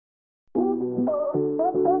On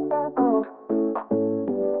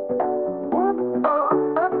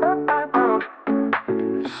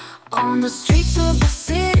the streets of the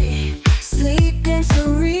city, sleeping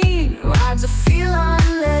serene, rides a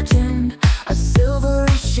feline legend, a silvery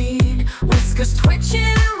sheen. Whiskers twitching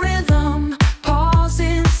in rhythm, paws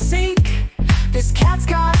in sync. This cat's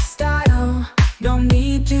got style, don't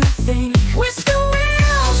need to think. Whisker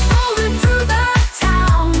wheels rolling through the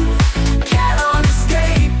town. Cat on a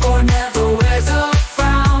skateboard never wears a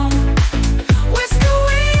frown. Whisker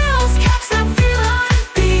wheels catch that feline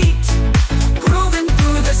beat, grooving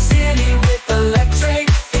through the city with electric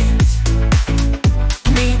feet.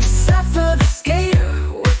 Meet Zephyr the skater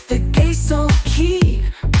with the gait so keen,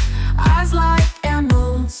 eyes like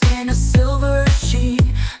emeralds in a silver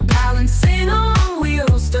sheen, balancing on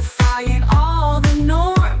wheels, defying all the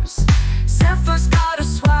norms. Zephyr's got a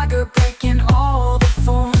swagger, breaking all the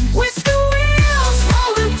forms. Whisker wheels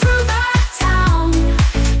rolling through the town.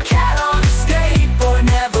 Cat on a skateboard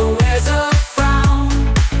never wears a frown.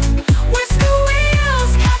 Whisker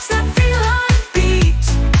wheels catch that feline beat,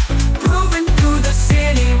 grooving through the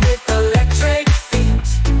city with electric feet.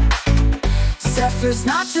 Zephyr's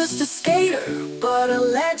not just a skater, but a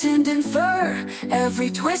legend in fur. Every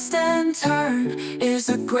twist and turn is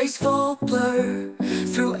a graceful blur.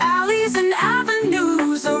 Through alleys and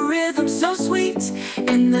avenues, a rhythm so sweet.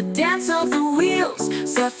 In the dance of the wheels,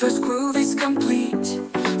 Zephyr's groove is complete.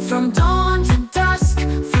 From dawn to dusk,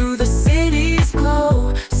 through the city's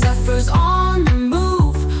glow, Zephyr's on the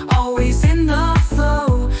move, always in the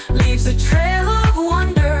flow. Leaves a trail of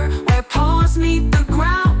wonder where paws meet the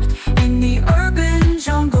ground. In the urban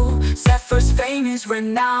jungle, Zephyr's fame is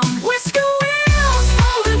renowned. Whisker